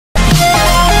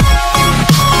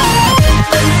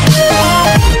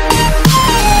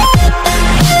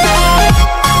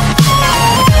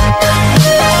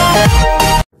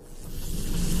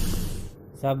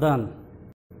सावधान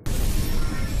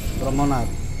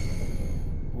ब्रह्मनाथ।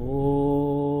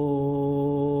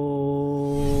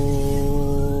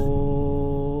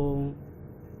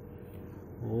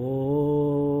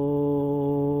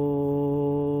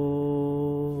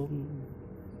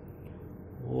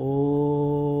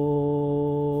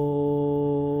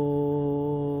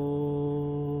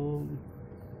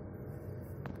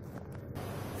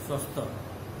 स्वस्थ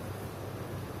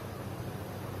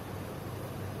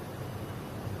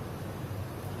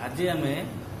आज आम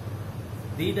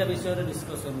दीटा विषय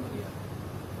डिस्कसन करिया।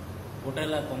 गोटे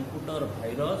है कंप्यूटर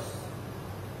भाइरस,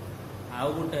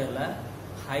 आउ गोटे है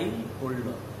फाइल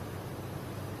होल्डर।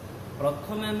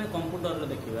 प्रथम आम कंप्यूटर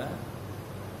देखा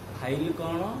फाइल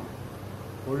कौन,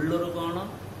 होल्डर कौन,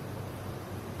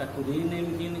 ताकू रीनेम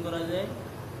किन करा जाए,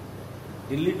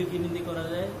 डिलीट किमिति करा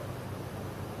जाए,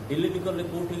 डिलीट कले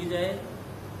कौटी जाए,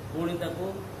 पुणी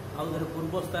ताकू आउ थे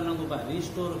पूर्व स्थान को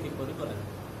रिस्टोर किपर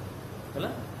करा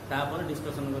तापर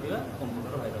डिस्कसन करिया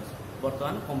कंप्यूटर भाइरस।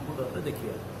 बर्तमान कंप्यूटर रे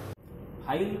देखिया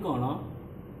फाइल कौन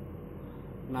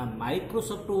ना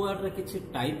माइक्रोसॉफ्ट वर्ड रे किछि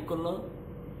टाइप कल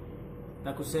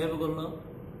ताकू सेव कल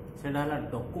सेडा हला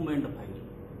डॉक्यूमेंट फाइल।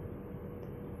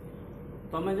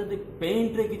 तमे जदि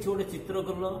पेंट रे किछि गोटे चित्र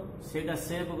कल सेडा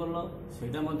सेव कल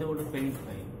सेडा मध्ये गोटे पेंट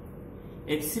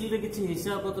फाइल। एक्सेल रे किछि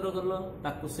हिसाब पत्र कल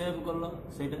ताकू सेव कल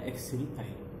सेडा एक्सेल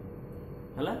फाइल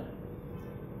हला।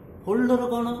 फोल्डर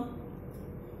कौन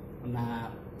ना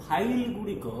फाइल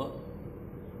गुड़िक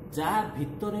जा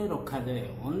भितरे रखा जाए,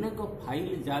 अनेक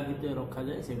फाइल जा भितर रखा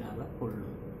जाए से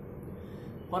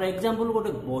फोल्डर। फॉर एग्जांपल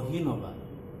गोटे बही नवा,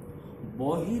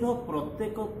 बहीर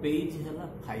प्रत्येक पेज है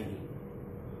फाइल,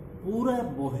 पूरा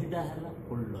बहीटा है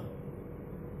फोल्डर।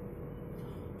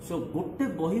 सो गोटे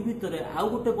बही भितर आउ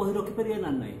गोटे बही रखिपर ना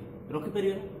नहीं रखिपर,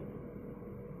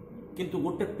 किंतु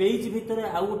गोटे पेज भितर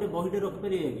आउ गोटे बहीटे रखिपर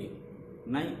कि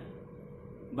नहीं,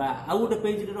 बा आउ गोटे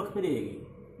पेज रे रखिपर कि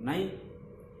नहीं।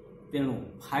 तेणु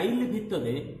फाइल भितर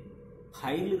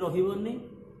फाइल रहिबनी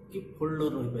कि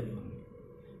फोल्डर रही परिबनी,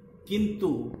 किंतु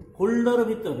फोल्डर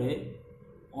भितर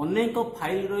अनेक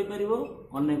फाइल रही परिबो,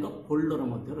 अनेक फोल्डर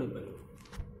मध्य रही परिबो।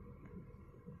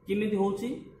 किमिति होउची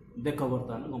देख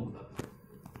वर्तमान कंप्यूटर।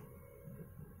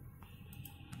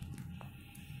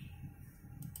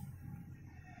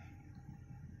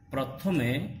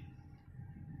 प्रथमे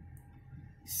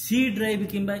सी ड्राइव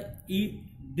किंबा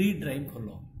डी ड्राइव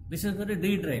खोलो, विशेषकर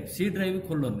D drive, C drive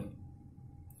खोलोनी।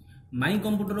 My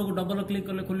computer को डबल क्लिक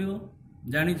कले खोलियो,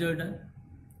 जानिଛ एटा।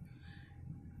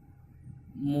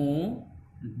 मु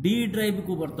डी ड्राइव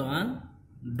को वर्तमान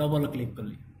डबल क्लिक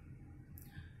कली।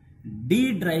 डी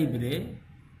ड्राइव रे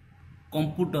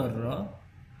कंप्यूटर रो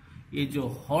ये जो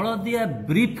हलदिया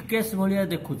ब्रीफ केस भलिया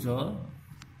देखुछ,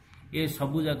 ये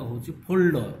सबु जाक होची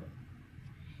फोल्डर।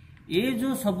 ये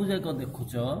जो सबु जाक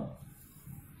देखुछ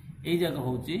ये जाक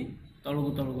होची तलकू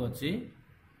तलकू अच्छी,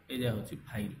 ये जाक होची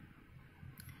फाइल।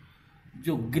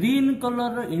 जो ग्रीन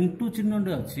कलर इंटू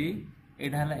चिन्ह अच्छी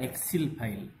एटा हला एक्सेल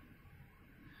फाइल।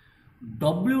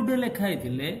 डब्ल्यू डे लिखाई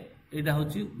थिले एटा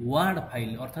होची वर्ड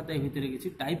फाइल, अर्थात ए भितर किछि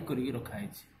टाइप करी रखा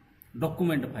है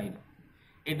डॉक्यूमेंट फाइल।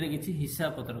 एटा किछि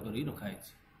हिसाब पत्र करी रखा है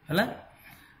हला।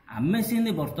 आमे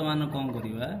सिंदी वर्तमान कौन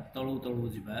करिवा, तलू तलू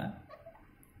जिबा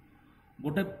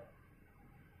गोटे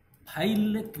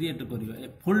फाइल क्रिएट करिवा, ए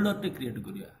फोल्डर टे क्रिएट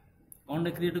करिवा। कौन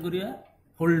टे क्रिएट करिवा,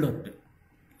 फोल्डर टे।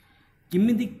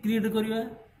 किमिति क्रिएट करिवा,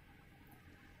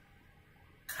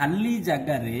 खाली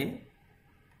जगह रे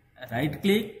राइट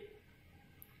क्लिक,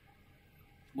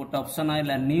 गोटे ऑप्शन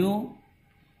आइला न्यू,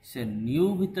 से न्यू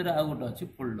भीतर आ गोटे अछि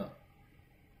फोल्डर,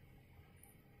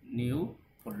 न्यू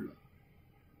फोल्डर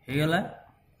हे गला।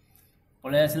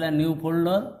 पळे आसला न्यू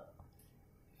फोल्डर।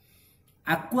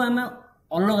 आकु आमे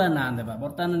अलग ना देबा।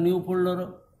 बर्तमान न्यू फोल्डर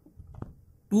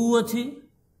 2 अछि,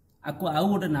 आकु आउ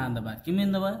गोटे ना देबा।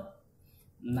 किमिन देबा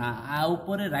ना आ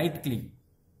ऊपर right click,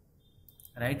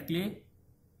 right click,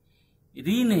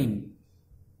 rename,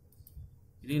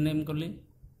 rename करली।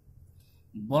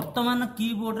 वर्तमान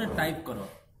कीबोर्ड रे टाइप करो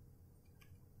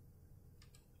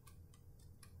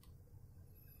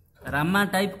रामा,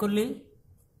 टाइप करली,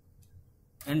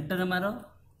 एंटर मारो,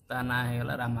 ता ना हे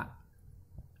गला रामा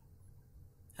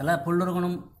हला। फोल्डर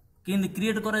कोन किंद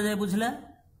क्रिएट करा जाय बुझला।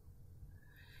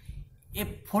 ए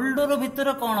फोल्डर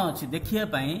भीतर कौन अच्छी देखिया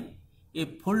पाई, ए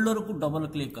फोल्डर को डबल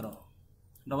क्लिक करो।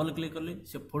 डबल क्लिक करली,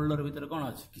 से फोल्डर भीतर कौन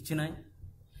अच्छी किछि नाही।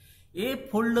 ए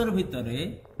फोल्डर भीतर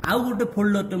आउ गोटे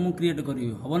फोल्डर टे मु क्रिएट करी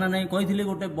हबो ना नाही। कहिथिले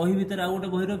गोटे बही भीतर आउ गोटे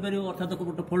बही रहि परिबो, अर्थात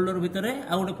गोटे फोल्डर भीतर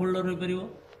आउ गोटे फोल्डर रहि परिबो।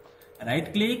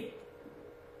 राइट क्लिक,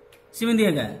 सिमिति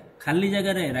एगा खाली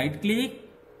जगह रे राइट क्लिक,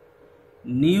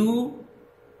 न्यू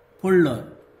फोल्डर,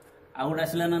 आउ गोटे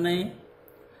आसला ना नाही।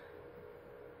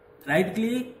 राइट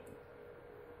क्लिक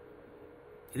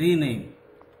रीनेम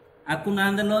आपको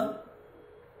ना देल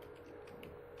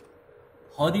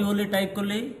हरी बोली टाइप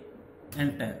कले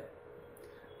एंटर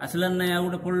आसला ना आ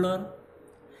गोटे फोल्डर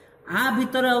आ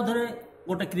भितर आउ थे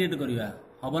गोटे क्रिएट करवा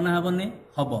हम ना हेनी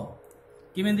हम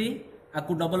किमी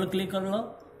आपको डबल क्लिक कर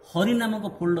हरि नामक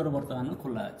फोल्डर बर्तमान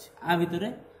खोला अच्छे आ भितर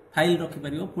फाइल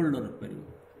रखिपर फोल्डर रखिपर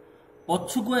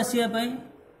पछकू आसवाई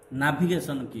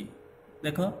नाविगेशन की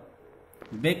देख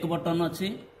बैक बटन अच्छी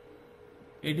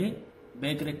ये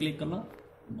बैक रे क्लिक कल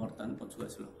बर्तमान पछकू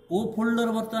आस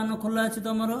फोल्डर बर्तमान खोला अच्छे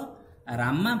तुम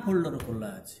रामा फोल्डर खोला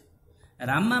अच्छे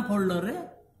रामा फोल्डर रे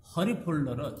हरि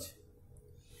फोल्डर अच्छे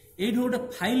ये गोटे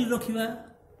फाइल रखा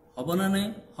हम ना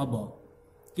नहीं हम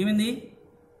किमी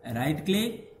राइट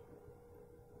क्लिक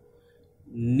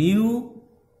न्यू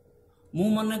मु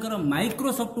मनकर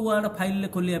माइक्रोसॉफ्ट वर्ड फाइल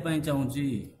खोलिया चाहूँगी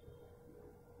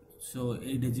सो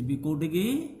ये जी कौटी की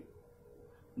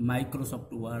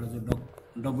माइक्रोसॉफ्ट वर्ड जो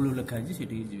डब्ल्यू लिखाई से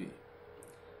जी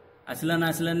आसला ना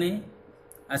आसला नहीं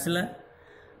आसला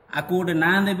आपको गोटे ना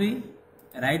देवी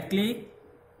राइट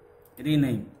क्लिक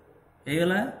रीनेम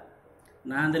होगला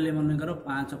ना देली मनकर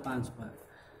 5 5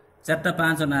 5 4टा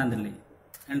 5 ना देली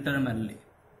एंटर मारली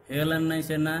होगला नहीं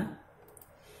से ना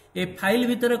ए फाइल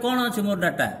भितर कौन अच्छे मोर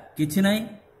डाटा किछि नहीं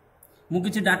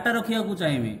मुझे डाटा रखा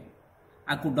चाहिए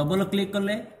आपको डबल क्लिक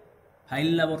कले फाइल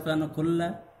ला बर्तमान खोलला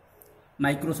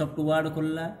माइक्रोसॉफ्ट वर्ड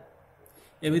खोलला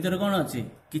ए भितर कौन अच्छे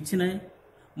किछि नहीं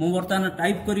मु बर्तमान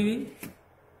टाइप करी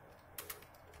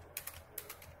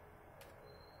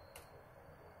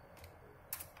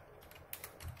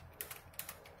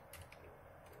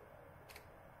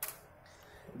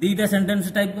दीटा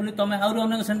सेंटेंस टाइप कली तुम आउर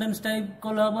अनेक सेंटेंस टाइप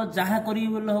कल हम जहाँ करी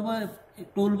हम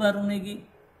टूल बार नहीं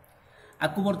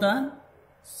आपको बर्तमान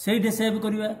से सेव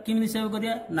करवा किमी सेव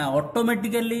करवा ना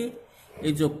ऑटोमेटिकली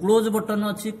ये जो क्लोज बटन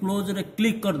अच्छी क्लोज रे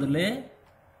क्लिक करदे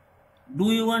do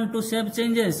you want to save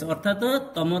changes अर्थात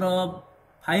तुम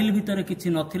फाइल भितर किसी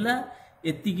नथिला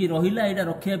एतिकी रहिला एटा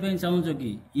रखिया पे चाहूछ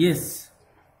कि यस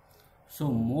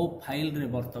सो मो फाइल रे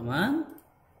वर्तमान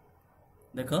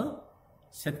देख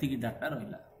सेतिकी डाटा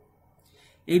रहिला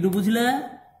एटू बुझला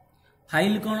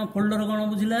फाइल कौन फोल्डर कौन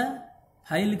बुझला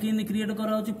फाइल कि क्रिएट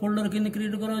कराउछि फोल्डर कि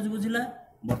क्रिएट कराउछि बुझला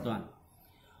वर्तमान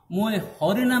मु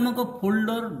हरि नामक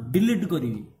फोल्डर डिलीट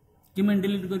करी कि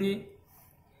डिलीट करी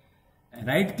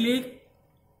right click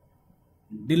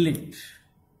delete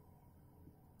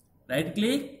right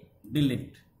click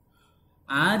delete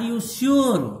are you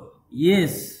sure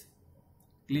yes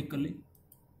click कली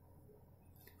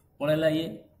पड़ेला ये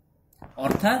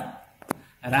अर्थात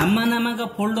रामा नामक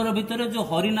फोल्डर भितर जो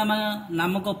हरि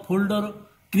नामक फोल्डर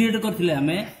क्रिएट करथिले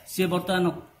हमें से बर्तमान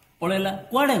पड़ेला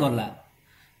कुआडे गला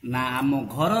ना आम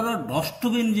घर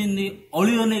डस्टबिन जिंदी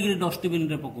अलियो नहीं डस्टबिन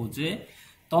रे पकाउचे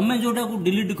तमें जोटा को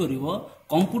डिलीट करिवो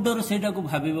कंप्यूटर सेटा को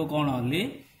भाबिबो कौन होली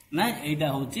ना एटा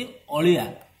होची अलिया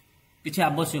किसी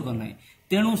आवश्यक नहीं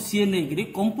तेणु सी नहीं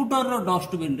कंप्यूटर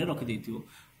डस्टबिन रे रखी देथिबो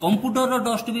कंप्यूटर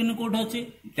डस्टबिन कोठ अच्छी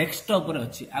डेस्कटॉप रे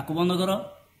अच्छी आको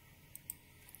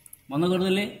बंद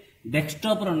करदेले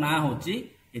डेस्कटॉप रो ना होची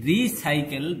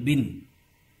रिसाइकल बिन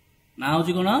ना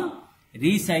होची कोन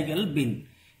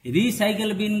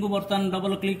रिसाइकल बिन को बर्तमान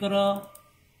डबल क्लिक कर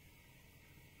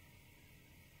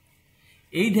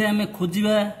एठे आमे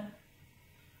खोजिबा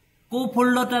को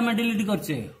फोल्डर आमे डिलीट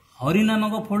करछे हरि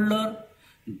नामक फोल्डर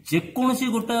जेकोसी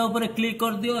गोटा ऊपर क्लिक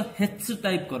कर दियो हेच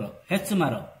टाइप कर हेच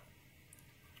मार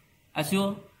आसियो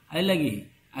आई लगी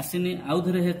आसिनी आउ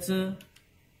थरे हेच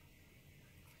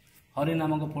हरि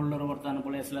नामक फोल्डर बर्तमान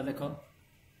पड़े आसला देख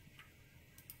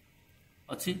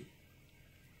अच्छी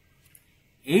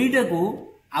एटा को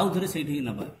आउ थरे सेठी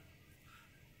नबा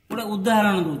गोटे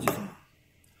उदाहरण दूची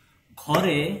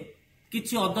घरे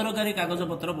किछि अदरकारी कागज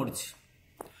पत्र पड़ी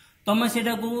तमें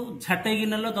सेटा को झाटेकी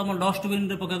नेल तुम डस्टबिन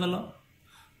रे पकेदेल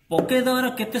पकेदेवार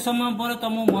केते समय पर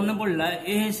तुम मन पड़ा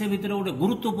ए से भितर गोटे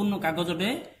गुरुत्वपूर्ण कागजटे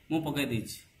मु पकई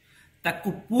देछि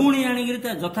ताकू पुणी आनिक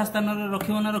यथा स्थान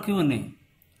रखिबो ना रखिबो नहीं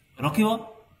रखिबो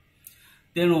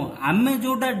तेणु आमे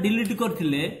जोटा डिलीट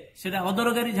करथिले सेटा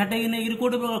अदरकारी झाटेकी नहीं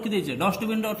कोटे रखी देछे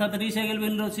डस्टबिन अर्थात रिसाइकल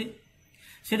बिन रे अछि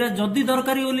सेटा जदि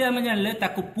दरकारी बोली आमे जानले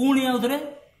ताकू पुणी आउ थरे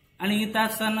आनिक ता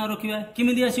स्थान रखिबा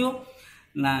किमिदि आसीबो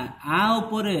ना आ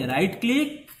ऊपर राइट क्लिक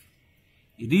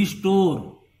रिस्टोर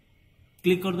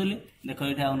क्लिक करदेली देख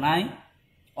ये ना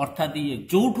अर्थात ये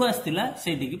जोठू आसला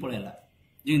से पड़ेगा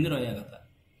जिंद रहा कथा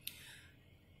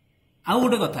आउ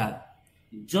गोटे कथा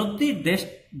जदि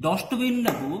डस्टबिन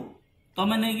को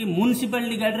तुम नहीं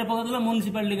म्यूनिसिपालिटी गाड़ी पकड़देल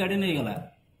म्यूनिसिपालिटी गाड़ी नहीं गला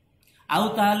आउ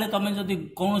ताहले तुम जदि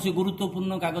कौन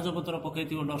गुरुत्वपूर्ण कागज पत्र पकई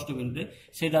डस्टबिन रे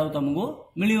सेटा तुमको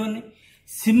मिलनी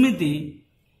सेमती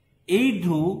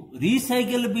एठू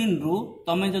रिसाइकल बिन रु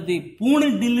तमे जदि पुणी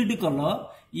डिलीट कल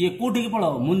ये कोठी पड़ो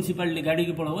म्युनिसिपालिटी गाड़ी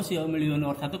की पड़ो सी मिलने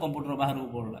अर्थात कंप्यूटर बाहर को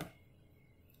पड़ला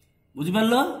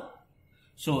बुझिपार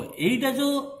सो एटा जो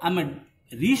आम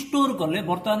रिस्टोर कले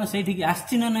बर्तमान से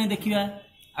आसची ना नहीं देखिया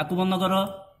आपको बंद कर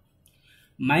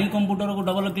माई कंप्यूटर को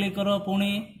डबल क्लिक कर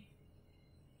पुणी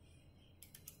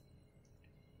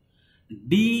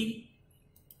डी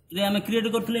रे आम क्रिएट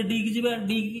करथिले डी की जीवा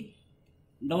डी की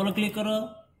डबल क्लिक कर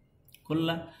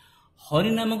खोलला हरि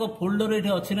नामक फोल्डर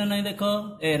ये अच्छी ना नहीं देख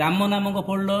ए राम नामक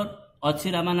फोल्डर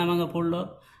अच्छी राम नामक फोल्डर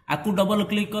आपको डबल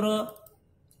क्लिक कर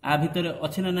आ भितर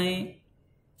अच्छी ना नहीं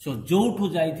सो जो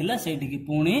जाइथिला सेठी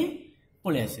पुणी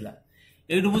पळि आसिला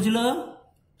एठू बुझिल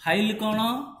फाइल कौन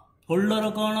फोल्डर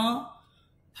कौन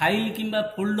फाइल किंबा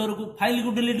फोल्डर को फाइल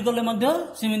को डिलीट कले मध्य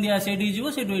सेमिति सेठी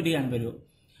जीवो सेठू एठी आनि परिबो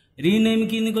रीनेम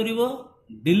किनि करिवो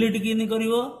डिलीट किनि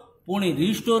करिवो पुणी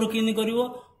रिस्टोर किनि करिवो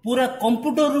पूरा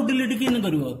कंप्यूटर रु डिलीट किनि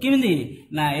करिवो किमिति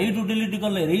ना एठू डिलीट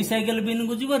कले रिसाइकल बिन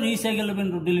को जीवो रिसाइकल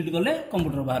बिन रु डिलीट कले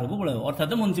कंप्यूटर बाहर को पळेबो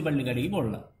अर्थात म्युनिसिपालिटी गाड़ी की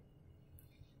पड़ला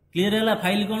क्लियर है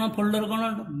फाइल कौन फोल्डर कौन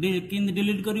किंद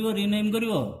डिलीट करिवो रीनेम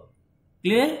करिवो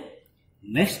क्लियर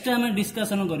नेक्स्ट आम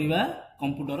discussion करिवा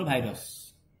computer virus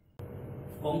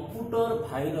computer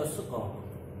virus कौन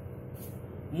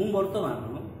मु वर्तमान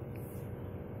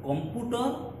कंप्यूटर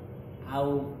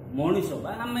आउ मनीष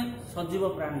बा आम सजीव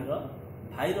प्राणी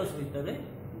भाइरस भितर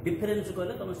डिफरेन्स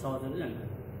कहले तुम सहज जान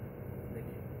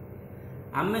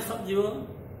आम सजीव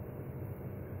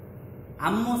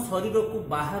आम शरीर को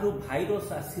बाहर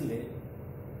भाइरस आसिले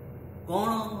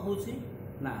कौन होची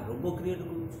ना रोग क्रिएट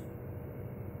हो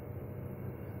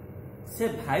से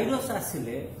भाइरस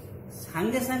आसिले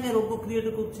सांगे सांगे रोग क्रिएट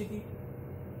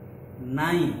कर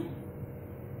नाई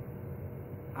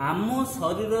आम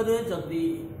शरीर रे जदि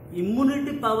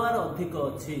इम्यूनिटी पावर अधिक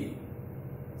अच्छी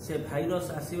से भाइरस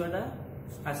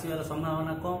आसबार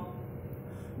संभावना कम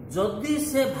जदि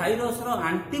से भाइरस रो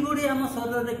एंटीबॉडी आम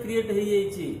शरीर रे क्रिएट हो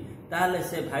जाइए ताले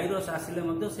से भाइरस आसिले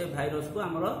मध्य से भाइरस को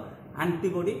आमर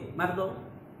एंटीबॉडी मारद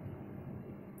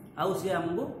आउ सी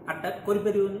आमको अटैक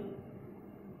करिपरिबोनी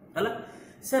हला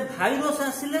से भाइरस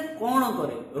आसिले कौन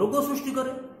करे रोग सृष्टि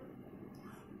करे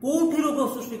कोठी रोग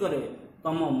सृष्टि करे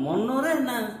तम मन रे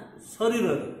ना शरीर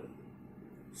रे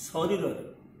शरीर रे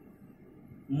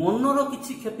मनर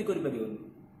किछि क्षति करि परिबोनी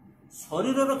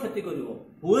शरीर रो क्षति करिवो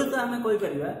हुए तो आमे कहि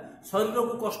परिबा शरीर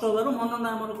को कष्ट होबारु मन ना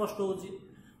हमर कष्ट होची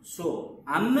सो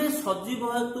आमे सजीव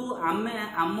हेतु आमे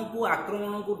आमको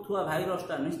आक्रमण करुवा भाइरस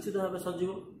टा निश्चित भाव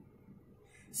सजीव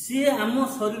सी आम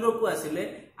शरीर को आसिले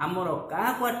आमर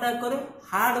क्या को अटैक करे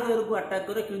हार्डवेयर को अटैक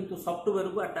करे किंतु सॉफ्टवेयर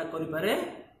को अटैक करि पारे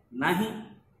नाही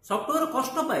सॉफ्टवेयर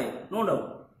कष्ट पाए नो डाउट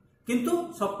किंतु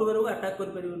सॉफ्टवेयर को अटैक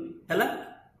करि परिबोनी हैला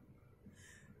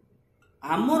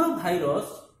आमर भाइरस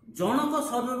जनक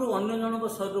शरीर अन्य जनक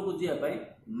शरीर को जिया पाए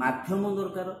माध्यम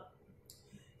दरकार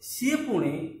सी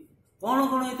पुणी कौन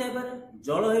कौन होता है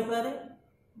जल हो पारे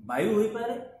वायु हो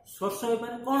पारे स्पर्श हो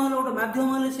पारे कौन है गोटे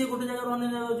माध्यम हेल्ले सी गोटे जगह अन्य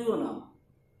जगह जीव ना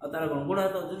आ तार कौन गोड़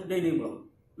हाथ डे नहीं पड़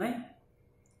नाई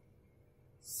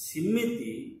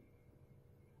सिमिति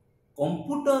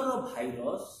कंप्यूटर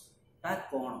भाइरस ता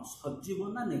कौन सजीव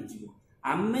ना निर्जीव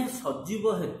आमे सजीव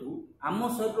हेतु आम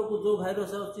शरीर को जो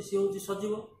भाइरस आछि सी होछि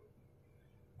सजीव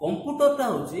कंप्यूटर ता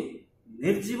होछि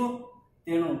निर्जीव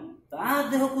तेणु ता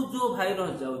देह को जो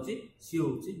भाइरस जाउछि सी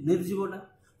होछि निर्जीवटा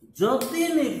जदि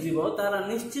निर्जीव तार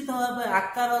निश्चित भाव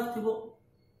आकार थिबो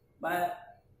बा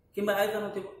किंबा आयतन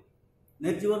थिबो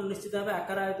निर्जीव निश्चित भाव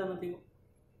आकार आयतन थिबो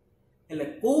हेले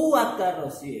को आकार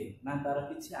सी ना तार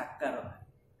किछि आकार ना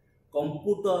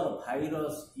computer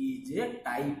virus is a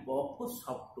type of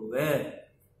software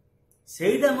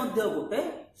सेटा मध्य गोटे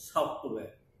software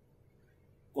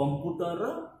computer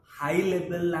high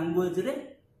level language रे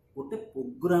गोटे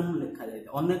प्रोग्राम लिखा जाए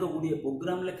अनेक गुड़िए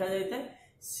प्रोग्राम लिखा जाए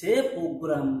से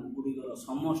प्रोग्राम गुड़िकर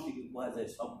समष्टि की कहुए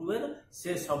सॉफ्टवेयर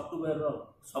से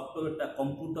सॉफ्टवेयर टा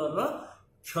कंप्यूटर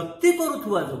क्षति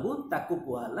करुवा जो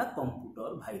कहला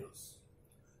कंप्यूटर भाइरस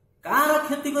कार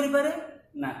क्षति करें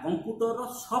ना कंप्यूटर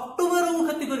सॉफ्टवेयर को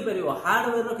क्षति कर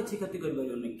हार्डवेयर किसी क्षति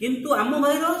कर किंतु आम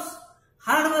भाइरस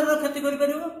हार्डवेयर क्षति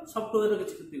कर सॉफ्टवेयर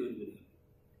किसी क्षति कर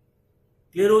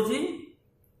क्लियर हो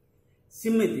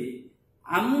सिमिति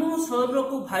आम शरीर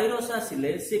को भाइरस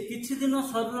आसिले से किछि दिन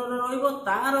शरीर रहिबो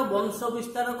तार वंश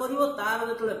विस्तार करिवो तार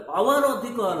जतले पावर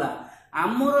अधिक होला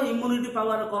आमर इम्यूनिटी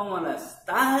पावर कम होला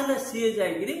ताहेले सी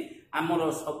जाइगिरी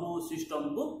आमर सब सिस्टम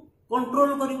को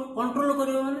कंट्रोल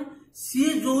करिवो माने सी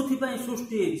जोथि पई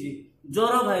सृष्टि हेछि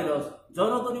जर भाइरस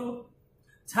जर करिवो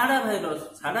छाड़ा भाइरस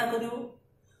छाड़ा करिवो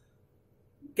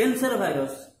कैंसर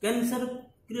भाइरस कैंसर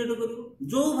क्रिएट करिवो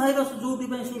जो भाइरस जोथि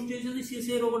पई सृष्टि हेछि सी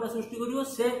से रोगटा सृष्टि करिवो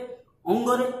से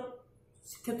अंगरे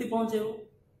क्षति पहुंचेब।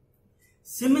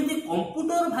 सेमिति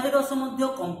कंप्यूटर भाइरस मध्य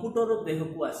कंप्यूटर देह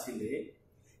को आसिले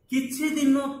किछि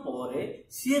दिन परे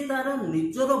सी तार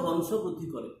निजर वंश वृद्धि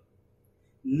करे,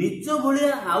 निज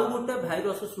भलिया आउ गोटे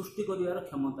भाइरस सृष्टि करिवार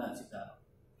क्षमता अछि तार।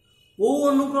 को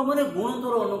अनुक्रम रे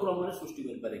गुणोत्तर अनुक्रम रे सृष्टि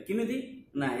करि पारे किमिति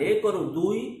ना 1 रु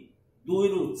 2 2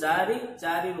 रु 4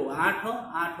 4 रु 8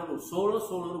 8 रु 16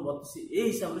 16 रु 32 ए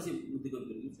हिसाब से वृद्धि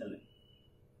करि चले।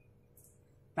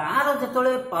 तार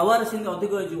जतले पावर सिंह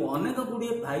अधिक हो अनेक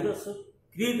गुड़िए भाइरस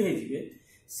क्रिएट हो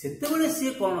सेतेबेले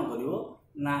सी कौन करिवो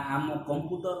ना आम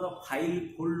कंप्यूटर फाइल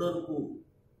फोल्डर को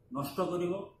नष्ट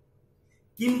करिवो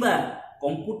किंबा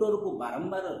कंप्यूटर को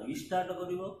बारंबार रिस्टार्ट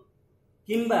करिवो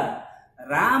किंबा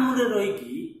राम रे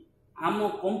रही आम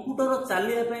कंप्यूटर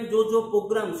चलिया पई जो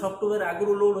प्रोग्राम सॉफ्टवेयर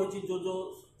आगु लोड होची जो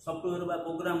सॉफ्टवेयर बा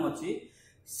प्रोग्राम अछि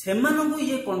सेमानन को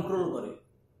ये कंट्रोल करे,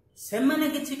 सेमाने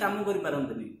किछि काम करि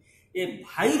पारंतनी, ए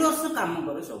भाइरस काम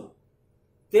करे सब।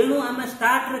 तेणु आम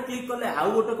स्टार्ट रे क्लिक कले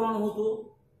आउ गोटे कौन होतो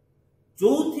जो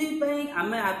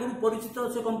आम आगु परिचित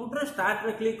अच्छे कंप्यूटर स्टार्ट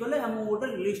रे क्लिक कले आम गोटे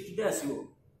लिस्ट टे आसीबो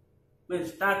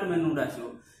स्टार्ट मेनू टे आसीबो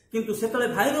किंतु सेतले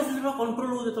भाइरस कंट्रोल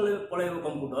को जतले पळेबो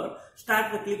कंप्यूटर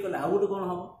स्टार्ट रे क्लिक कले आउ गोटे कौन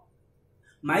हबो,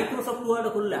 माइक्रोसॉफ्ट वर्ड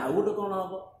खोलले आउ गोटे कौन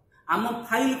हबो, आम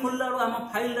फाइल खोलला आम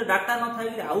फाइल रे डाटा न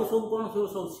थाई आउ सब कौन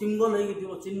सब सिंबल हेकि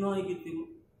थिबो चिन्ह हेकि थिबो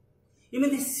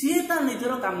इमिति सी ता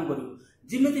निजर काम करिवो।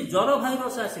 जिमिति जर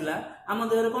भाइरस आसिला आम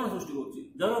देह कौन सृष्टि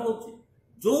करुछि जर करुछि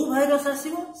जो भाइरस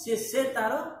आसीबो से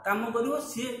तार काम करिवो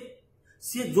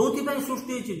सी जोथि पई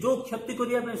सृष्टि होछि जो क्षति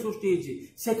करिया पई सृष्टि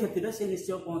होछि से क्षति से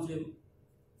निश्चय पहुंचेबो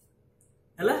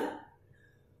हैला।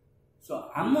 सो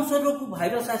आम शरीर को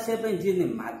भाइरस आसिया पई जे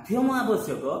माध्यम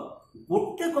आवश्यक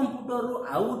गोटे कंप्यूटर रु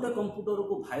आउ गोटे कंप्यूटर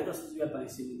को भाइरस जिया पई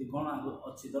सेमिति कोन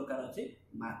अछि दरकार अछि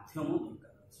माध्यम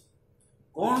दरकार अछि।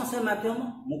 कौन से माध्यम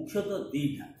मुख्यतः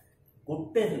दीटा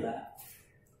गोटे है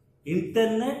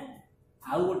इंटरनेट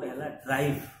आउ गोटे है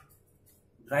ड्राइव।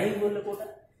 ड्राइव बोले Kota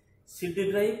CD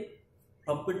drive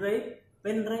floppy drive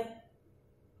pen drive.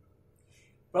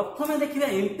 प्रथम देखिए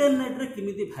इंटरनेट रे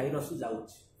किमिति भाइरस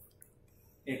जाउछि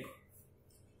एक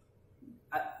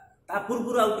ता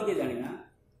पूर्व आउ टिके जानिना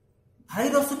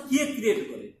भाइरस किए क्रिएट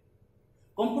करे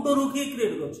कंप्यूटर को किए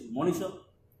क्रिएट करछि मनुष्य,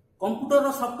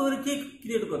 कंप्यूटर सॉफ्टवेयर किए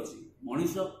क्रिएट करछि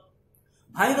मनुष्य।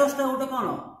 भाइरस टा गोटे कौन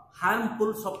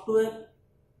हार्मफुल सॉफ्टवेयर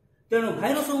तेणु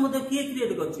भाइरस को किए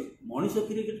क्रिएट करछि मनुष्य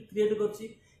क्रिएट करछि।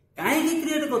 काहे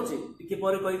क्रिएट करछि टिके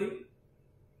परे कहबी।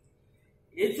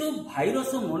 ए जो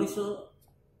भाइरस मनुष्य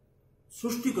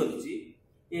सृष्टि करछि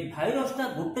ए भाइरस टा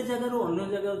गोटे जगह अन्य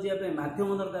जगह जिया पे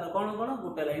माध्यम दरकार कौन कौन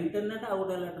गोटे इंटरनेट आ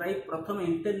गोटे ड्राइव। प्रथम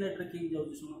इंटरनेट रे कि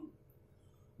जाउछि सुनो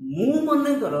मु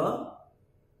मने कर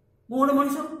मु गोटे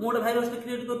मनुष्य मु गोटे भाइरस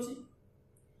क्रिएट करछि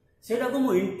सेटा को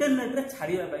मु इंटरनेट रे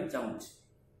छाड़िया पई चाहूछि।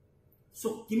 सो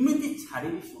किमिति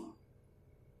छाड़िबी सुनो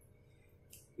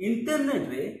इंटरनेट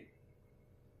रे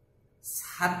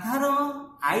साधारण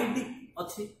आईडी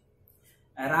अछि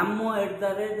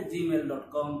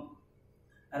ramo@gmail.com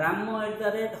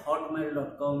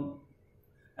ramo@hotmail.com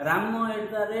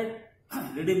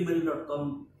ramo@readingmail.com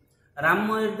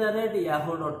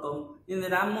ramo@yahoo.com इन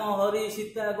राम हरि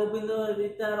सीता गोविंद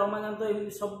रीता रमाकांत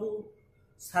एमि सब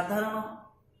साधारण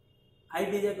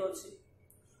आईडी जाक अछि।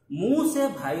 मु से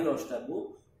भाइरस टा को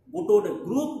गोटे गोटे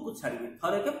ग्रुप को छाड़ी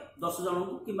थरे के 10 जन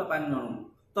को किंबा 5 जन को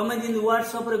तमे जिन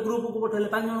व्हाट्सएप रे ग्रुप को पठेले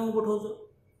 5 जन को पठौछ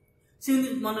से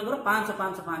मन कर 5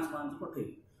 5 5 5 पठे।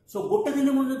 सो गोटे दिन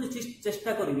मुझे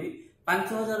चेष्टा करी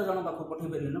 5000 जन पाख पठे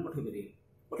पारे ना पठे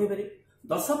पारे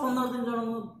 10-15 दिन जन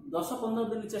 10-15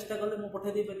 दिन चेष्टा कले मु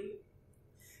पठे दे पारि।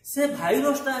 से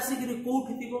भाइरस टा आसिक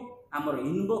कोठी थिबो हमर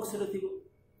इनबॉक्स रे थिबो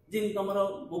जिन तमर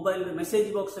मोबाइल रे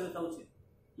मेसेज बॉक्स रे थाउचे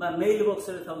बा मेल बॉक्स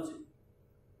रे थाउचे।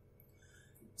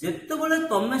 जेते बेले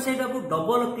तमे सेटा को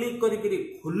डबल क्लिक करी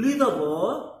खोली दबो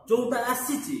जोटा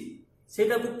आसीची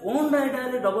सेटा को कोन डाटा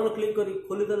रे डबल क्लिक करी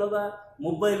खोली देलो बा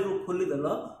मोबाइल रो खोली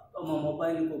देलो तम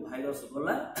मोबाइल को भाइरस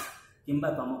गला किंबा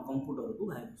तम कंप्यूटर को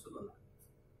भाइरस गला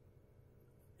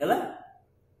हैला।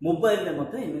 मोबाइल रे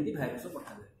मते एमिति भाइरस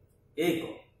पठा दे 1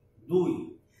 2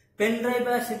 पेन ड्राइव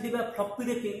बा सीडी बा फ्लॉपी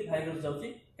रे केमि भाइरस जाउची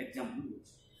एग्जांपल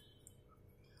दूची।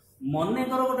 मने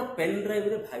कर गोटे पेन ड्राइव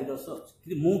रे भाइरस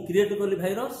अछि मु क्रिएट करली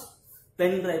भाइरस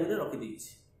पेन ड्राइव रे रखि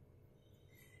देछि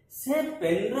से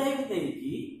पेन ड्राइव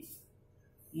देकी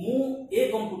मु ए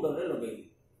कंप्यूटर रे लगेली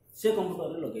से कंप्यूटर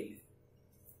रे लगेली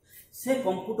से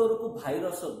कंप्यूटर को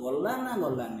भाइरस गला ना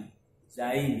गलानी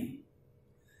जाइनी।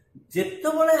 जेते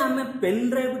बेले आमे पेन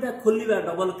ड्राइव टा खोलिबा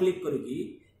डबल क्लिक करकी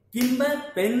किंबा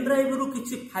पेन ड्राइव रु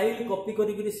किछि फाइल कॉपी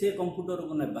करी से कंप्यूटर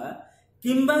को नेबा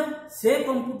किंबा से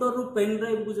कंप्यूटर रु पेन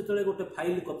ड्राइव को जतले गोटे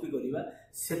फाइल कॉपी करिबा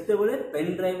सेते बेले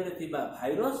पेन ड्राइव रे थिबा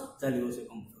भाइरस चलियो से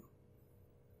कंप्यूटर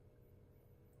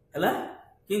है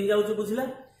कि जाऊँ बुझला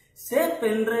से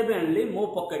पेन ड्राइव आनली मो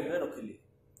पॉकेट रे रखिली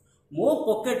मो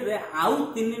पॉकेट रे आउ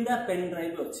 3टा पेन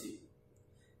ड्राइव अच्छी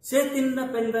से 3टा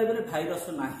पेन ड्राइव रे भाइरस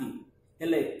नाही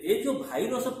हेले ए जो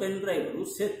भाइरस पेन ड्राइव रु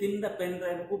से 3टा पेन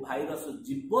ड्राइव को भाइरस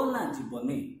जीव ना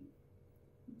जीवनी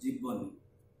जीवनी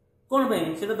कौन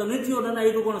पाई सेटा तो निर्जीव ना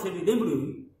एटू कौन से डेम्बुड़ी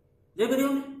जापर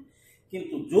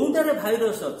किंतु जोटारे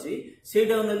भाइरस अच्छी से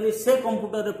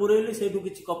कंप्यूटर रे पुरैली से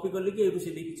किसी कॉपी कली कि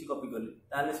से किसी कॉपी कली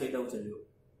ताले सेटा चलियो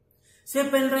से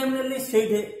पेन ड्राइव नेली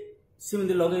सेठे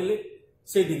सिमती लगेली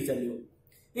सेठी चलियो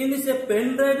इनसे से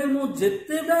पेन ड्राइव मु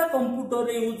जेतेटा कंप्यूटर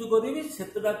यूज करी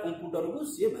सेतेटा कंप्यूटर को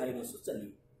सी भाइरस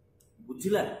चलियो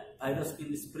बुझिला भाइरस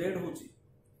कि स्प्रेड होची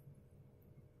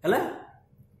हैला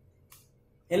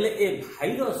हेले ए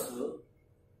भाइरस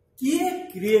किए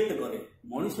क्रिएट करे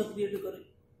मनुष्य क्रिएट करे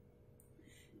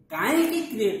कहीं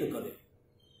क्रिएट करे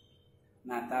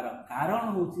ना तार कारण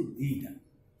होची दीटा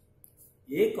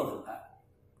एक होला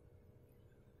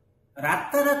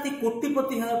राताराति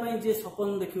कोटिपति होगा जे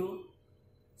सपन देखियो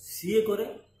सीए करे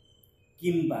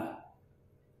किंबा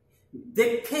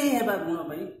देखे हेबा गुण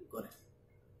पाई करे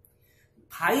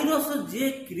भाइरस जे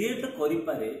क्रिएट करि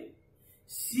पारे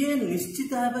सीए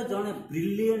निश्चित भाव जने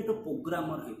ब्रिलियंट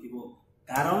प्रोग्रामर हेतिबो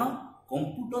कारण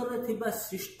कंप्यूटर रे थिबा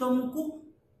सिस्टम को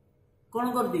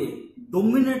कौन कर दिए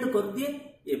डोमिनेट कर दिए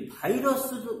ये भाइरस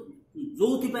जो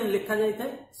लिखा जाए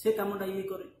से कामटा ये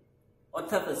करे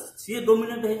अर्थात सी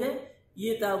डोमिनेट हो जाए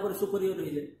ये तापर सुपरियर हो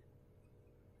जाए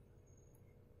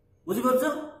बुझीपार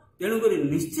तेणुक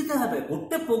निश्चित भाव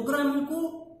गोटे प्रोग्राम को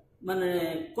माने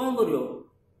कौन कर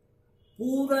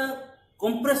पूरा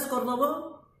कंप्रेस करदब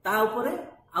तापर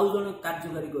आउ जन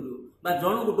कार्यकारी कर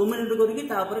जन को डोमिनेट करके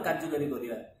कार्यकारी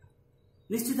करवा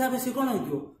निश्चित भाव सी कौन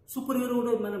हो सुपरियर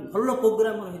गोटे माने भल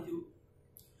प्रोग्रामर हो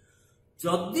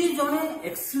जदि जड़े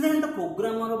एक्सीलेंट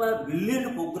प्रोग्रामर बा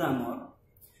ब्रिलियंट प्रोग्रामर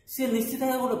सी निश्चित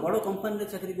भाव गोटे बड़ कंपानी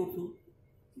चाकरी करू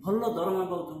भल दरमा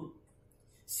पाऊ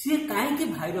सी कहीं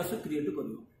भाइरस क्रिएट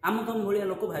कर आम तुम भाया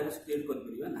लोक भाइरस क्रिएट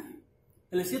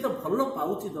कर सी तो भल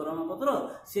पाऊँ दरमा पत्र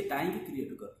सी कहीं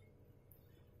क्रिएट कर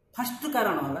फास्ट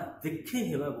कारण है देखे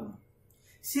हेबा गुण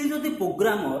सी जदि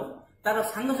प्रोग्रामर तार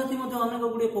सांगसाथी अनेक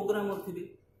गुड़े प्रोग्रामर थे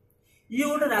ये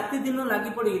गोटे राति दिन लगी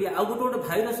पड़ी आउ गोटे गोटे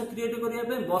भाइरस क्रिएट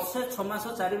करने वर्षे 6 मास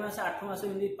 4 मास 8 मास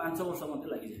 5 वर्ष मत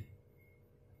लगी जाए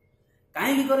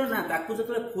कहीं करे ना ताकू जो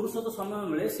फुर्सत समय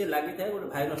मिले सी लगी था गोटे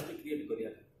भाइरस क्रिएट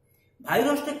करने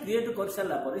भाइरस क्रिएट कर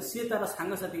सारापर सी तार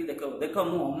सांगसाथी देख देख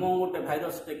मु अमुक गोटे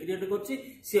भाइरस क्रिएट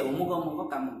कर अमुक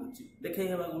अमुक काम कर देखे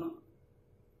गुण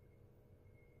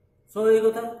सो ये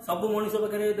कथा सब मनीष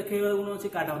पाखे देखेगा गुण अच्छी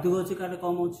काट अधिक अच्छी काट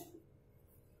कम अच्छी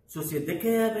सो सी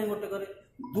देखे गोटे करे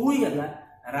दुई है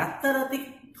राताराति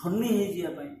धनी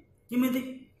होमती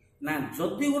ना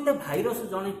जदि गोटे भाइरस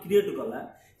जड़े क्रिएट कला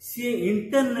सी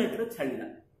इंटरनेट रे छाड़ा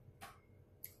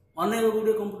अनेक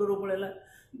गुड़े कंप्यूटर पड़ेगा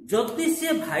जदि सी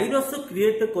भाइरस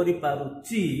क्रिएट कर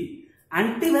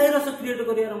आंटीभाइरस क्रिएट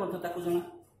कर जना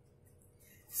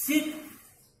सी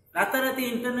राताराति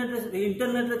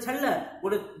इंटरनेट रे छाड़ा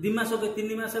गोटे 2 मास के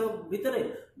 3 मास भितर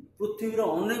पृथ्वीर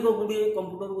अनेक गुड़े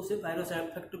कंप्यूटर को से भाइरस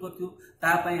एफेक्ट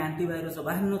कर आंटीभाइरस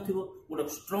बाहर नथिबो गोटे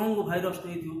स्ट्रॉन्ग भाइरस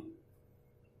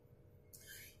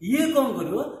ये कौन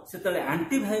कर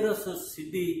आंटीभाइरस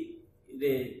सीडी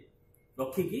रे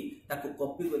रखिकी ताको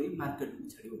कॉपी करी मार्केट में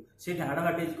छाड़ो से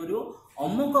एडवर्टाइज कर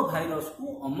अमुक भाइरस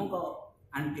को अमुक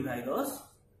आंटीभाइरस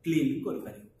क्लीन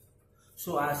कर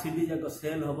सो आ सीडी जाक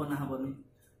सेल हम ना हेनी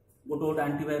गोटे गोटे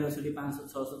आंटीभाइरस 500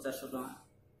 600 400 टका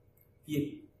ये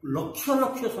लक्ष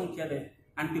लक्ष संख्यार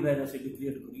आंटीभाइरस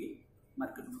क्रिएट कर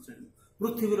मार्केट में छाड़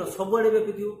पृथ्वीर सबुआड़े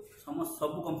व्यापी समस्त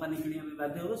सब कंपानी कि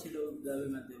बाध्य हो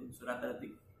राताराति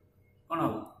कौन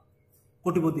हम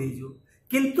कोटिपति हो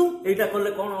किंतु एटा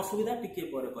कले कौन असुविधा टिके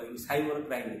पर कह साइबर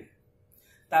क्राइम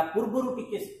ता पूर्व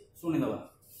टिके शुणिदबा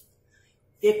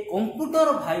ए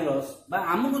कंप्यूटर भाइरस बा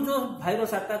आमको जो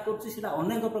भाइरस अटैक कर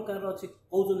अनेक प्रकार अच्छी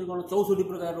कहते कौन 64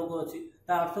 प्रकार रोग अच्छी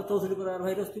अर्थ 64 प्रकार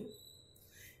भाइरस थी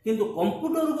किंतु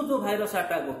कंप्यूटर को जो भाइरस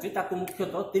अटैक कर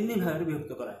मुख्यतः 3 भाग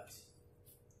विभक्त कर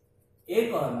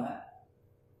एक है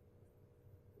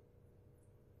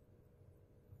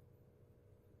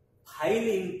फाइल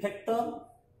इन्फेक्टर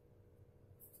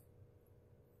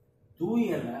 2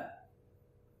 है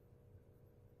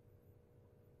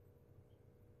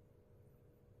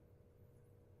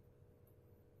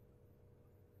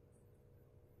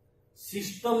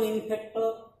सिस्टम इन्फेक्टर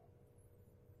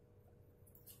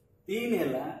 3 है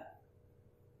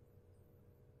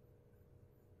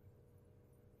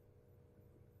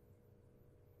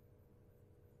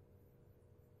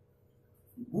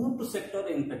बूट सेक्टर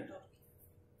इन्फेक्टर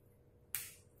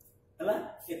है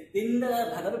ये 3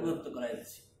 भाग विभक्त कर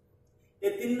ए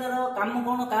तीनटार काम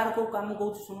कौन कार को काम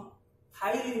कहूँ शुण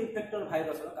फाइल इन्फेक्टर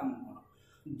भाइरस काम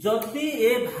कौन जदि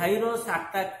ए भाइरस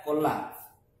अटैक कला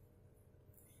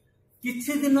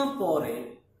किछि दिन पर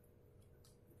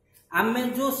आमे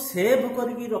जो सेव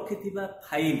करके रखिथिबा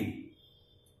फाइल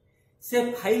से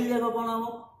फाइल जाक कौन हम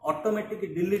ऑटोमेटिक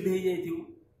डिलीट हो जाइथिबो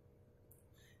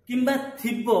किंबा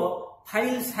थिबो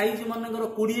फाइल साइज मनकर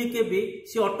 20 केबी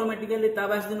सी ऑटोमेटिकली ता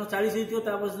बास दिन 40 होइथिबो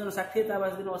ता बास दिन 60 ता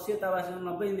बास दिन 80 ता बास दिन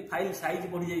 90 इन फाइल साइज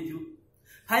बढ़ी जाइथिबो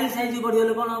फाइल साइज बढ़ी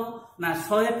गले कोन हो ना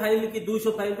 100 फाइल कि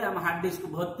 200 फाइल रे हम हार्ड डिस्क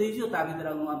भर्ती हिजो ता भीतर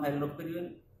हम फाइल रख परिबे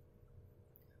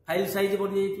फाइल साइज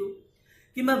बढ़ी जाइथिबो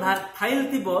किंबा फाइल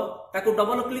थिबो ताको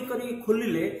डबल क्लिक करके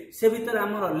खोलिले से भीतर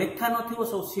हमर लेखा नथिबो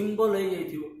सब सिंबल हो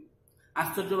जाइथिबो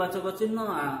आश्चर्यवाचक चिन्ह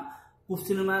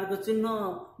क्वेश्चन मार्क चिन्ह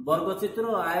वर्ग चित्र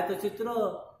आयत चित्र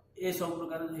ए सब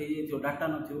प्रकार हो डाटा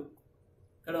नथिबो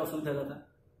केडा असुविधा कथा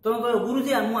तुम कह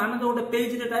गुरुजी आम तो गोटे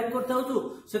पेज रे टाइप करते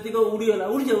से उड़ीगला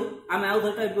उड़ी जाऊ आम आउ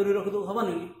थे टाइप कर रखिद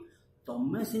हेनी कि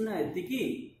तुम्हें सीना एति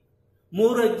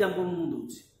मोर एग्जांपल मु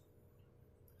दूची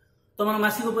तुम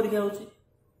मासिक परीक्षा होची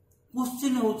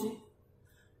क्वेश्चन होची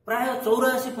प्राय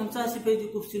 84-85 पेज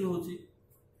क्वेश्चन होची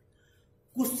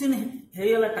क्वेश्चन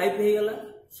हेगला टाइप हेगला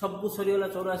सब सरीगला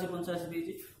 84-85 पेज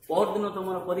पर दिन तुम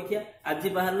परीक्षा आज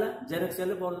बाहर जेरेक्स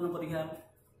हेल्ले पर दिन परीक्षा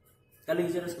कल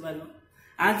जेरेक्स बाहर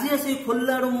आज आसी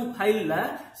खोलला मु फाइल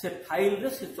से फाइल रे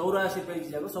से 84 पेज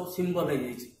जाक सब सिंबल हो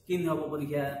जाइए कि हम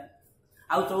परीक्षा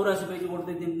आउ 84 पेज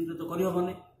गोटे दिन तो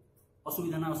करहबनी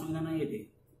असुविधा ना ये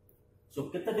सो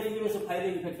केते दिन से फाइल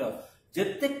इन्फेक्टर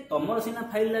जेते तमर सीना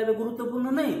फाइल एबे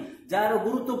गुरुत्वपूर्ण नहीं जार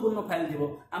गुरुत्वपूर्ण फाइल थी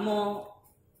आम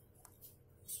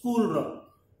स्कूल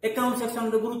अकाउंट सेक्शन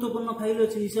रे गुरुत्वपूर्ण फाइल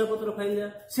अच्छी हिसाब पत्र फाइल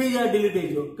से डिलीट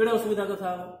हो केड़े असुविधा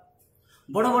कथा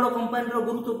बड़ बड़ कंपानी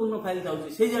गुरुत्वपूर्ण फाइल था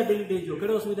से डिलीट हो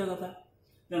केड़े असुविधा कथा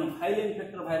तेणु फाइल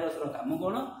इन्फेक्टर भाइरस काम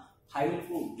कौन फाइल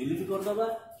को डिलीट करदे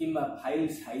कि फाइल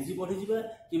साइज बढ़ी जावा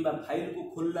कि फाइल को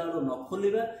खोलला न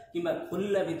खोलिबा कि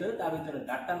खोलला भितर ता भितर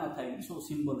डाटा न थाई सब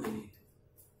सिंबल हो जाए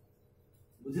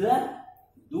बुझला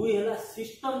दुई है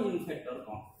सिस्टम इन्फेक्टर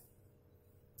कौन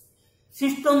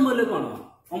सिस्टम बोले कौन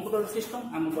कंप्यूटर सिस्टम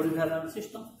आम पढ़ा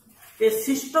सिस्टम ए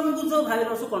सिस्टम को जो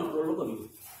भाइरस कंट्रोल कर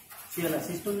सी है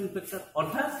सिस्टम इन्फेक्टर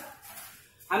अर्थात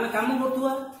आम कम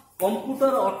करुवा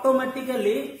कंप्यूटर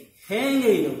ऑटोमेटिकली हैंग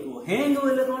हो हैंग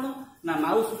बोले कौन ना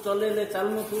माउस चलेले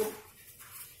चलु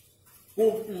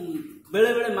बेले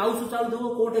बेले माउस चलु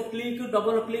कोटे क्लिक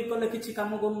डबल क्लिक कले किसी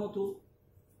काम करू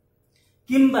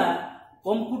किंबा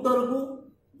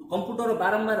कंप्यूटर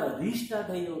बारंबार रिस्टार्ट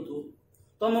हो जाऊ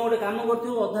तुम गोटे कम कर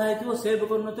अधा हो सेव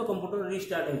कर कंप्यूटर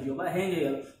रिस्टार्ट हो हैंग हो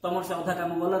तुम से अधा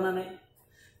कम गला ना नहीं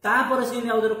तापर से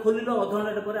आउ थे खोल अध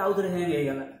घंटे पर आउ थे हैंग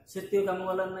होगला से कम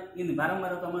गला ना इन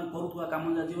बारंबार तुम करुवा कम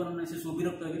जीवन ना से सब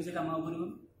विरक्त हो से कम कर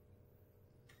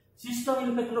सिस्टम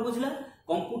इन्फेक्टर बुझला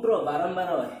कंप्यूटर बारंबार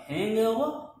हैंग हम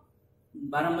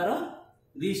बारंबार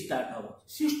रिस्टार्ट हम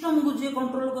सिस्टम को जी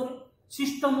कंट्रोल करे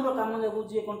सिस्टम काम जाक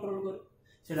जी कंट्रोल करे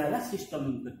सेटा सिस्टम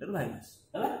इन्फेक्टर भाइरस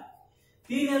है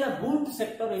तीन है बूट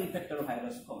सेक्टर इन्फेक्टर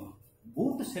भाइरस कौन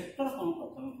बूट सेक्टर कौन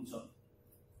प्रथम बुझ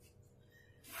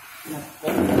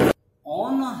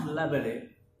ऑन हला बेले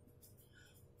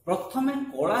प्रथमे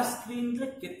कला स्क्रीन रे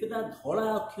केतेटा धला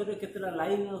अक्षर केतेटा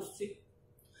लाइन आसुची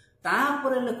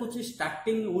तापर लिखुची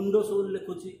स्टार्टिंग विंडोज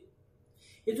लिखुची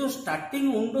ये जो स्टार्टिंग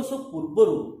विंडोज पूर्वर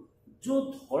जो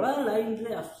धला लाइन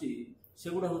रे आसुची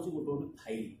सेगुड़ा हूँ गोटे गोटे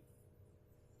फाइल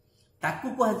ताकू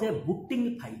कह जाए बुटिंग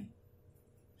फाइल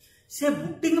से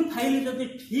बुटिंग फाइल जदि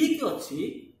ठीक अच्छी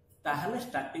ताहले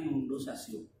स्टार्टिंग विंडोज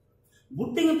आसो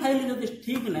बुटिंग फाइल जदि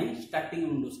ठीक नहीं स्टार्टिंग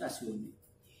विंडोज आसोनी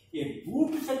ये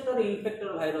बूट सेक्टर इन्फेक्टर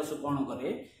भाइरस कौन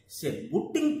करे से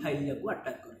बुटिंग फाइल को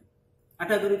अटैक करे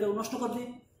नष्ट कर दे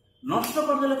नष्ट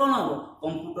करदे कौन हम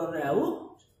कंप्यूटर रे आउ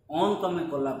ऑन तुम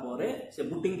कला से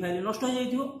बुटिंग फाइल नष्ट हो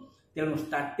जाइथिबो तेणु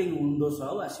स्टार्टिंग विंडोज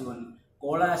आउ आसीबनी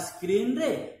कला स्क्रीन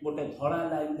रे गोटे धड़ा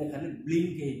लाइन रे खाली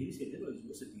ब्लिंक रही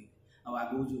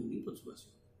आगू जो पछू आस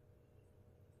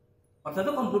अर्थात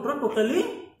कंप्यूटर टोटाली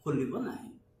खोल ना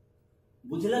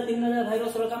बुझला 3000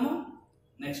 भाइरस काम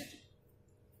नेक्स्ट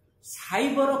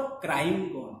साइबर क्राइम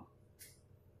कौन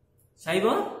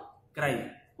साइबर क्राइम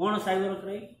कौन cyber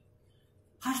crime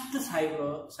fast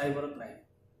cyber crime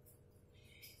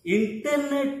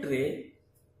internet रे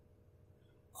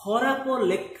खराब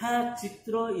लेखा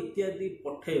चित्र इत्यादि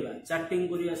पठेबा चैटिंग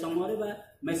करिया समय बा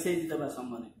मेसेज देबा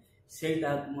समय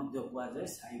सेटा मध्य कुआ जाय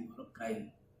साइबर क्राइम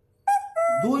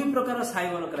दुई प्रकार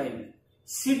साइबर क्राइम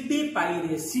सीडी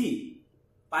पाइरेसी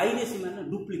माने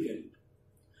डुप्लिकेट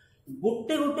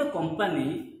गोटे गोटे कंपनी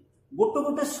गोटे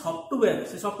गोटे सॉफ्टवेयर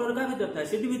से सॉफ्टवेयर का भीतर थाए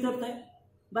सीडी भीतर थाए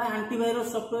बा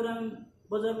एंटीवायरस सॉफ्टवेयर हम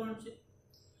बाजार में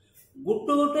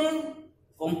गोटे गोटे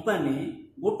कंपनी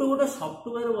गोटे गोटे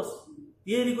सॉफ्टवेयर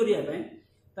तैयारी करिया पे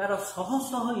तार शह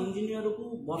शह इंजीनियर को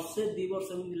वर्षे 2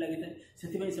 वर्ष एमती लगी था से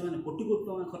कोटी कोटी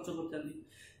टका खर्च करते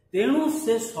तेणु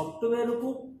से सॉफ्टवेयर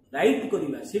को राइट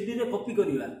करवा सीडी रे कॉपी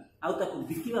करवा आउ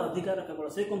बिकिबा अधिकार केवल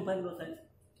से कंपनी थाए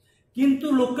किंतु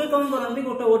लोके कौन करते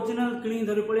गोटे ओरिजिनल किणी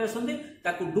धरी पलि आसती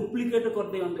डुप्लिकेट कर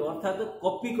दियंती अर्थात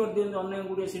कॉपी कर दियंती अनेक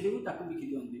गुड़िया सीडी को बिकी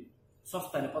दियंती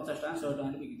सस्तार 50 टका 100 टका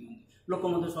बिकी दियंती लोक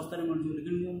मध्य सस्तार मिलूँ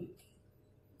किणी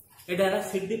दियंती एटा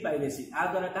सीडी पाइरेसी आ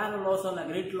द्वारा कार लॉस होला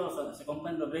ग्रेट लॉस होला से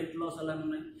कंपनी ग्रेट लॉस होला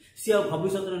ना सी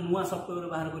भविष्य में नुआ सॉफ्टवेयर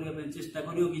बाहर करने चेष्टा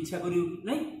करियो कि इच्छा करियो कि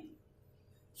नहीं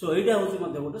सो एटा होची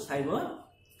मध्य गोटे साइबर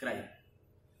क्राइम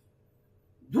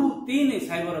 3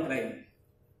 साइबर क्राइम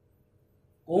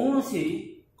कौन सी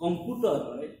कंप्यूटर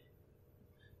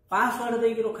पासवर्ड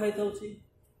देके रखाई था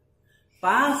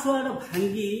पासवर्ड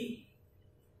भांगी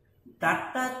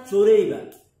डाटा चोरेइबा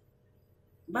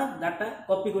बा डाटा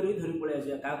कॉपी करी धरी पड़े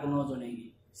आसिया क्या न जनईकी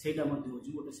सेटा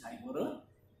गोटे साइबर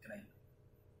क्राइम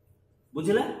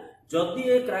बुझला जदि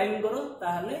ए क्राइम कर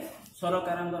ताहले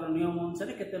सरकार नियम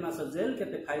अनुसार केते मास जेल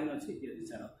केते फाइन अच्छी इत्यादि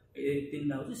छाड़ ए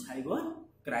 3टा हूँ साइबर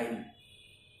क्राइम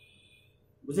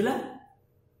बुझला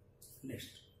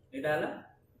नेक्स्ट एटा हला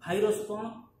भाइरस कौन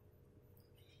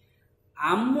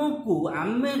आमको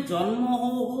आमे जन्म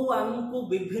हो आमको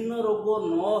विभिन्न रोग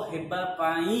न हेबा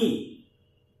पाई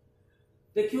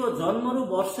देखियो जन्म रु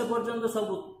वर्ष पर्यंत सब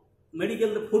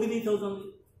मेडिकल रे फोड़ी दी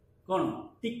कौन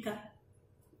टीका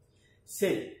से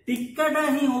टीकाटा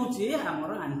ही होची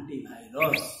हमर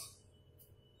एंटीवायरस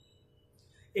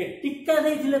ए टीका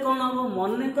देथिले कौन हम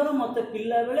मन कर मते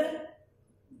पिल्ला बेले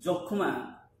जखमा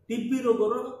टीबी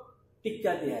रोगर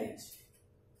टीका दिया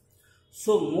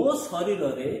सो मो शरीर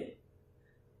रे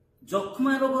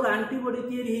जखमा रोगर एंटीबॉडी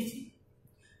तैयारी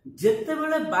जेते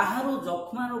बेले बाहर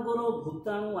जखमा रोगर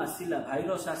भूताणु आसिला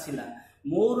भाइरस आसिला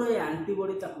मोर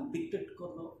एंटीबॉडी ताकू डिटेक्ट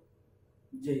कर दो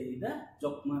जे एटा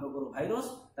जखमा रोगर भाइरस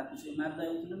ताकू से मार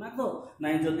दाउतले मार दो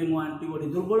नाही जदी मो एंटीबॉडी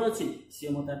दुर्बल अछि से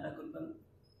मते अटैक कर पान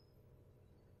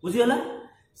बुझियला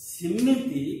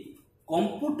सिमिति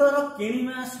कंप्यूटर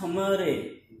किनिमा समय रे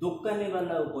दुकानी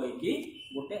वाला कहीकि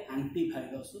गोटे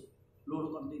एंटीवायरस लोड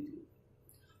कर देथिले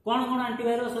कौन कौन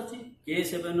एंटीवायरस अछि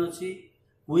K7 अछि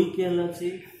क्विकल अछि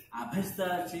आभेस्ता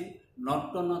अछि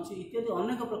नॉर्टन अछि इत्यादि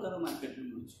अनेक प्रकार मार्केट में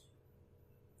मिलुछि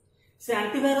से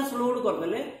एंटीवायरस लोड कर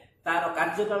देले तार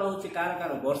कार्यकाल होछि कार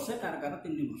कार वर्षे कार कार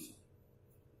 3 वर्ष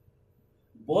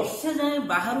वर्षे जाए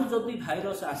बाहर जदि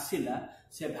भाइरस आसिला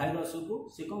से भाइरस को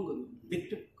से कौन करियो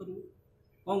डिटेक्ट करियो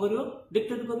कौन करियो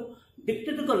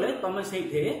डिटेक्ट कले तमे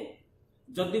सेठे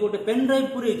जदि गोटे पेन ड्राइव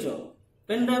पुरेछ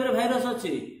पेन ड्राइव रे भाइरस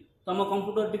अछि तम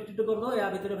कंप्यूटर डिटेक्ट कर दो या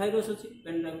भितर भाइरस अछि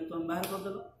पेन ड्राइव तुम बाहर कर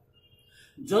दो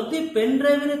जदि पेन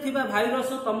ड्राइव रे थिबा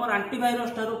भाइरस तमर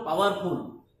एंटीवायरस थारो पावरफुल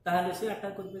ताहले से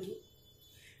अटैक कर देबो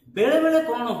बेले बेले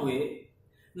कौन हुए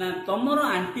ना तमर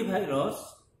एंटीवायरस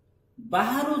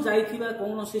बाहर जाइथिबा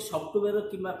कौन से सॉफ्टवेयर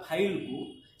किबा फाइल को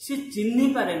से चिन्हि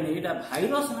पारे नै एटा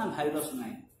भाइरस ना भाइरस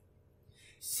नै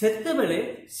सेते बेले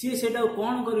सी सेटा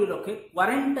कौन करी रखे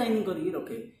क्वारंटाइन करी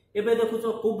रखे एबे देखुछ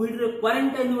कोविड रे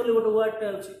क्वारंटाइन बोले गोटे वर्ड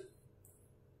अछि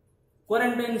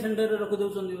क्वारंटाइन सेंटर रे रख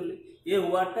देउछन्दी बोले ए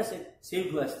वर्ड ता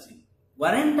सेठु आछि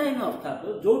क्वारंटाइन अर्थात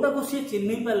जोटा को सी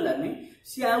चिन्हि पारलानी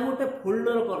सी आ गोटे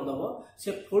फोल्डर कर दबो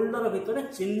से फोल्डर भितर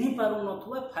चिन्हि पारु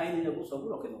नथुवा फाइल जाको सब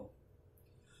रखे दबो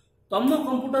तम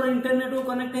कंप्यूटर इंटरनेट को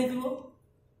कनेक्ट हेतिबो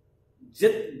जे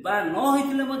बा न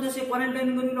होइतिले मध्ये से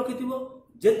क्वारंटाइन करी रखितिबो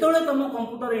जेतोले तुम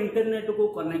कंप्यूटर इंटरनेट को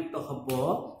कनेक्ट हबो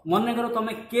मन कर तुम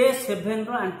K7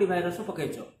 रो एंटीवायरस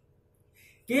पकैछ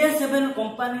K7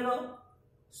 कंपनी रो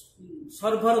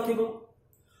सर्वर थिबो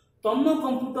तुम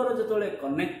कंप्यूटर जेतोले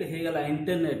कनेक्ट हे गला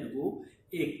इंटरनेट को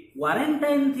ए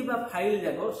क्वारंटाइन थिबा फाइल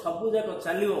जाको सब जाको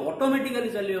चलियो ऑटोमेटिकली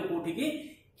चलियो कोठी की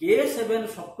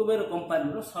K7 सॉफ्टवेयर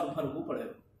कंपनी रो सर्वर को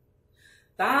पळेबो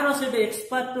तार सेटे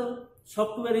एक्सपर्ट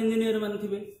सॉफ्टवेयर इंजीनियर मान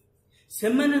थिबे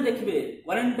सेमाने देखिबे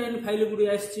क्वारंटाइन फाइल गुडी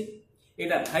आछि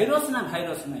एटा भाइरस ना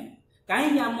भाइरस नै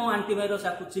काई आम एंटीवायरस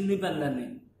आकु चिन्हि पारला नै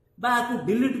बा आकु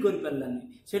डिलीट करि पारला नै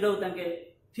सेटा ताके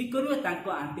ठीक करिवे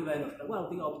ताको एंटीवायरस टाको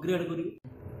आउटी अपग्रेड करिवे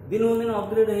दिन दिन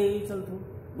अपग्रेड हे चलथु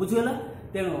बुझियला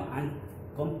तेनो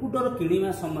कंप्यूटर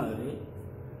किनिमा समय रे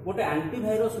गोटे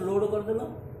एंटीवायरस लोड कर देलो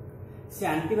से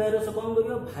एंटीवायरस कौन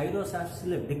करियो भाइरस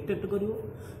आसिले डिटेक्ट करियो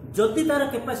जदि तार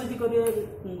कैपेसिटी करियो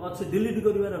अछि डिलीट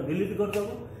करिवार डिलीट कर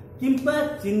दबो किंपा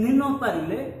चिन्हि न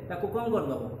पारिले ताको कौन कर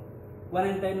दबो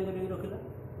क्वारंटाइन करि रखिला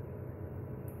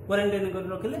क्वारंटाइन करि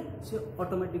रखिले से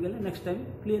ऑटोमेटिकली नेक्स्ट टाइम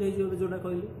क्लियर हे जो जोडा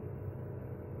कहली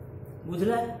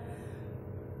बुझला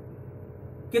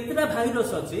केतरा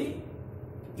भाइरस अछि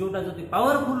जोटा जदि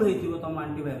पावरफुल हेतिबो तम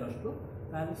एंटीवायरस तो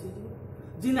ताले से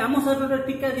जिन आम शरीर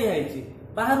टीका दिया हैछि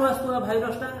बाहर आसुवा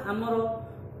भाइरसटा आमर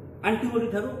आंटीबॉडी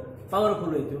ठारू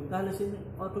पावरफुल होता से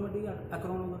ऑटोमेटिक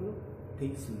आक्रमण कर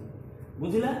ठीक से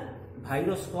बुझला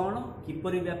भाइरस कौन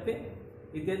किपरि व्यापे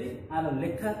इत्यादि आर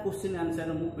लेखा क्वेश्चन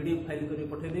आंसर मु पीडीएफ फाइल कर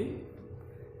पठेदेवी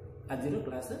आज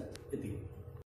क्लास एति।